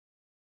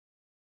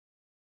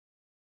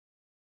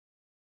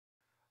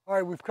All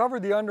right, we've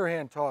covered the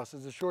underhand toss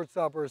as a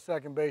shortstop or a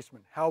second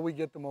baseman, how we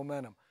get the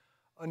momentum.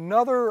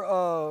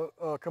 Another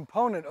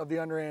component of the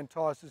underhand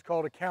toss is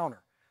called a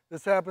counter.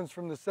 This happens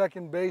from the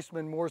second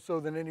baseman more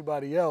so than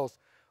anybody else.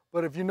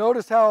 But if you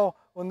notice how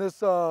on this,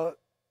 the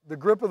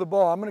grip of the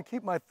ball, I'm going to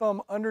keep my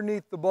thumb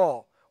underneath the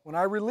ball. When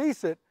I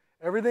release it,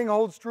 everything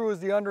holds true as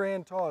the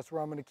underhand toss,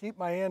 where I'm going to keep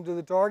my hand to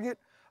the target.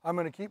 I'm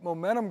going to keep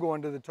momentum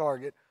going to the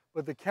target.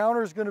 But the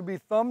counter is going to be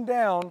thumb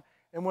down,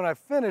 and when I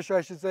finish, I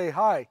should say,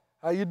 "Hi,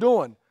 how you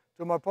doing?"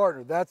 to my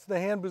partner. That's the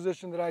hand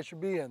position that I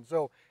should be in.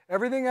 So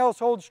everything else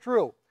holds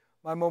true.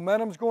 My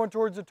momentum's going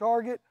towards the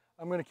target.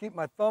 I'm going to keep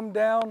my thumb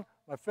down,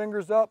 my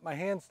fingers up, my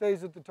hand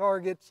stays at the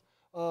target's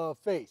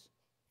face.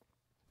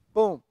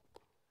 Boom.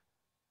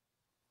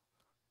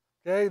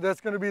 Okay,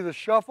 that's going to be the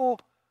shuffle.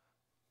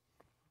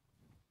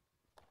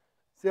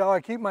 See how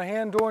I keep my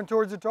hand going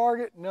towards the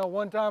target? Now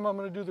one time I'm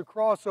going to do the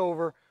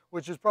crossover,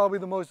 which is probably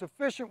the most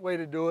efficient way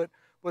to do it,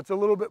 but it's a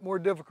little bit more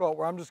difficult,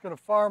 where I'm just going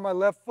to fire my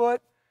left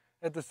foot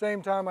at the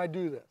same time I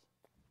do this.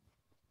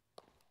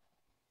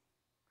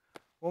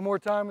 One more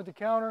time with the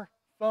counter,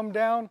 thumb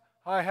down.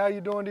 Hi, how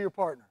you doing to your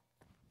partner?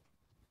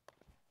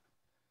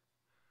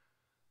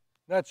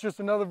 That's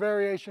just another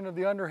variation of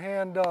the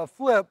underhand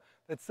flip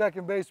that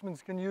second basemen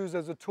can use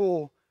as a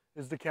tool,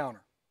 is the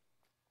counter.